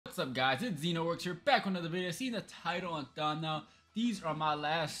What's up, guys? It's Xenoworks here, back with another video. See the title on thumbnail. These are my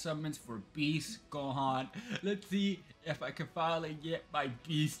last summons for Beast Gohan. Let's see if I can finally get my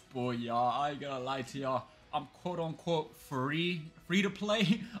Beast Boy, y'all. I ain't gonna lie to y'all. I'm quote-unquote free to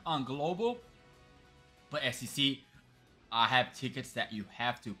play on Global. But as you see, I have tickets that you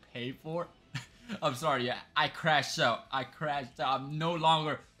have to pay for. I'm sorry, yeah, I crashed out. I'm no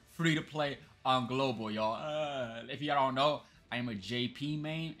longer free to play on Global, y'all. If y'all don't know, I am a JP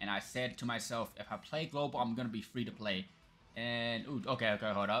main, and I said to myself, if I play Global, I'm gonna be free to play. And ooh, okay,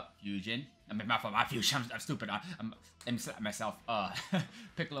 hold up, Fusion. I mean, my Fusion. I'm stupid. I'm myself.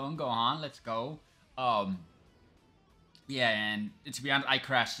 Piccolo and Gohan. Let's go. Yeah, and to be honest, I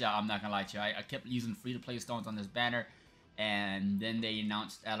crashed out. I'm not gonna lie to you. I kept using free to play stones on this banner, and then they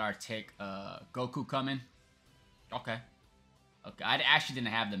announced LR Tech Goku coming. Okay. I actually didn't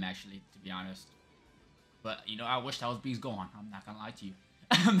have them actually, to be honest. But, you know, I wish I was Beast Gohan. I'm not gonna lie to you.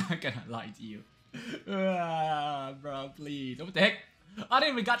 I'm not gonna lie to you. Bro, please. What the heck? I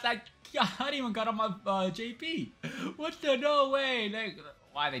didn't even got that. I didn't even got on my JP. What the? No way.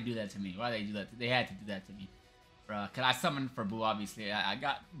 Why they do that to me? Why they do that? They had to do that to me. Bro, cause I summoned for Boo, obviously. I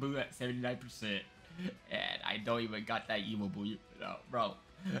got Boo at 79%. And I don't even got that evil Boo. No, bro.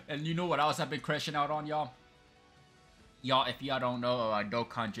 And you know what else I've been crashing out on, y'all? Y'all, if y'all don't know,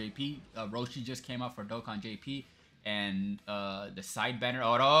 Dokkan JP, Roshi just came out for Dokkan JP, and the side banner.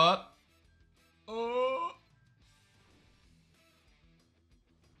 Hold up! Oh!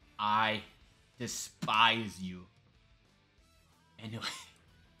 I despise you.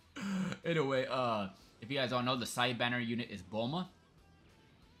 Anyway, if you guys don't know, the side banner unit is Bulma,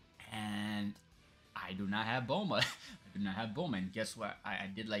 and I do not have Bulma. I do not have Bulma, and guess what? I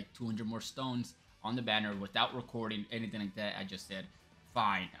did like 200 more stones on the banner without recording anything like that. I just said,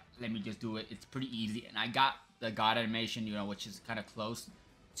 fine, let me just do it. It's pretty easy, and I got the God animation, you know, which is kind of close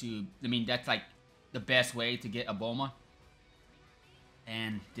to. I mean, that's like the best way to get a Bulma,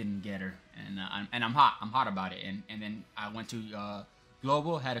 and didn't get her, and I'm hot. I'm hot about it. And then I went to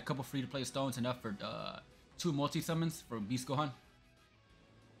Global, had a couple free to play stones, enough for 2 multi summons for Beast Gohan.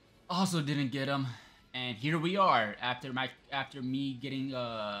 Also didn't get them, and here we are after me getting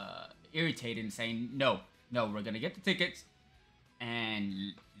irritated and saying no, we're gonna get the tickets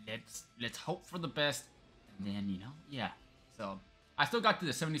and let's hope for the best. And then, you know, yeah, so I still got to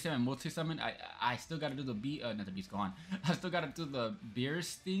the 77 multi summon. I still got to do the not the Beast Gohan. I still got to do the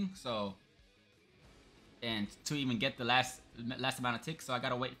beers thing, so, and to even get the last amount of tickets, so I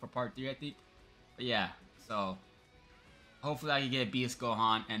gotta wait for part 3, I think. But yeah, so hopefully I can get Beast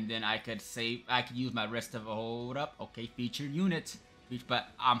Gohan, and then I could use my rest of featured units. But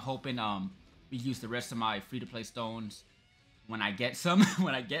I'm hoping we use the rest of my free-to-play stones when I get some.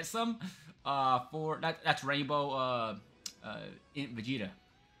 For that's Rainbow in Vegeta.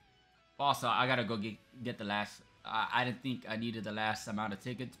 Also, I gotta go get the last. I didn't think I needed the last amount of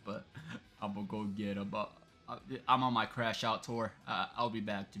tickets, but I'm gonna go get them. But I'm on my crash out tour. I'll be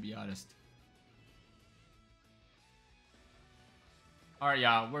back, to be honest. All right,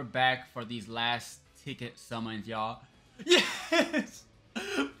 y'all, we're back for these last ticket summons, y'all. Yes!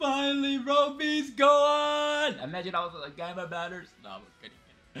 Finally, bro, Beast Gohan! Imagine I was like Gamma Banners. No, I'm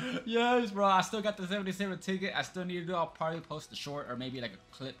kidding. Yes, bro, I still got the 77 ticket. I still need to do. I'll probably post a short or maybe like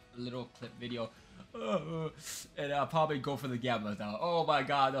a little clip video. And I'll probably go for the Gammas now. Oh my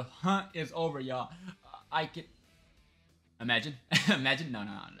god, the hunt is over, y'all. I can imagine. No,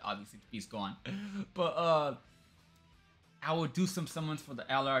 obviously Beast Gohan. But I will do some summons for the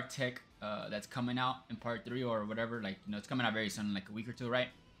LR Tech that's coming out in part 3 or whatever. Like, you know, it's coming out very soon, like a week or 2, right?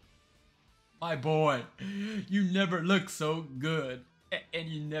 My boy, you never looked so good, and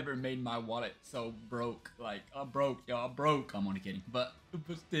you never made my wallet so broke. Like, I'm broke, y'all. I'm broke. I'm only kidding, but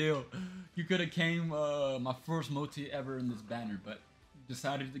still, you could have came my first multi ever in this banner, but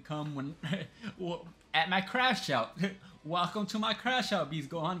decided to come when at my crash out. Welcome to my crash out, Beast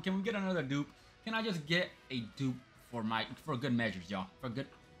Gohan. Can we get another dupe? Can I just get a dupe for good measures, y'all? For good.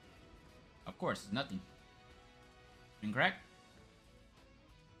 Of course, nothing. Incorrect?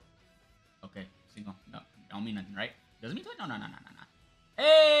 Okay, single. No, don't mean nothing, right? Doesn't mean nothing? No.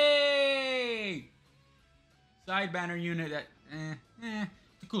 Hey! Side banner unit that,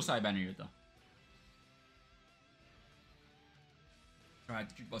 it's a cool side banner unit, though. Alright,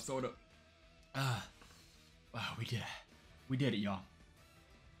 to drink my soda. Wow, we did it, y'all.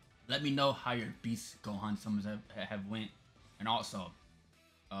 Let me know how your Beast Gohan summons have went. And also,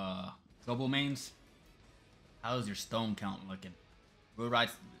 Global mains, how's your stone count looking? Road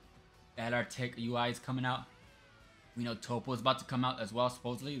Rides LR Tech UI is coming out. We know Topo is about to come out as well,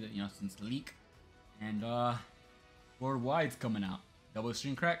 supposedly, you know, since the leak. And Worldwide's coming out. Double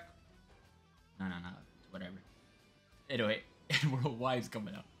screen crack? No, whatever. Anyway, Worldwide's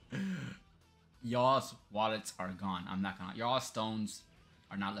coming up. Y'all's wallets are gone. I'm not gonna. Y'all's stones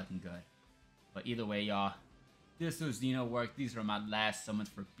are not looking good. But either way, y'all, this was work. These are my last summons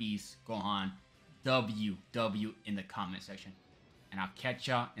for Beast, Gohan, W in the comment section. And I'll catch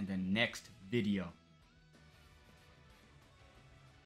y'all in the next video.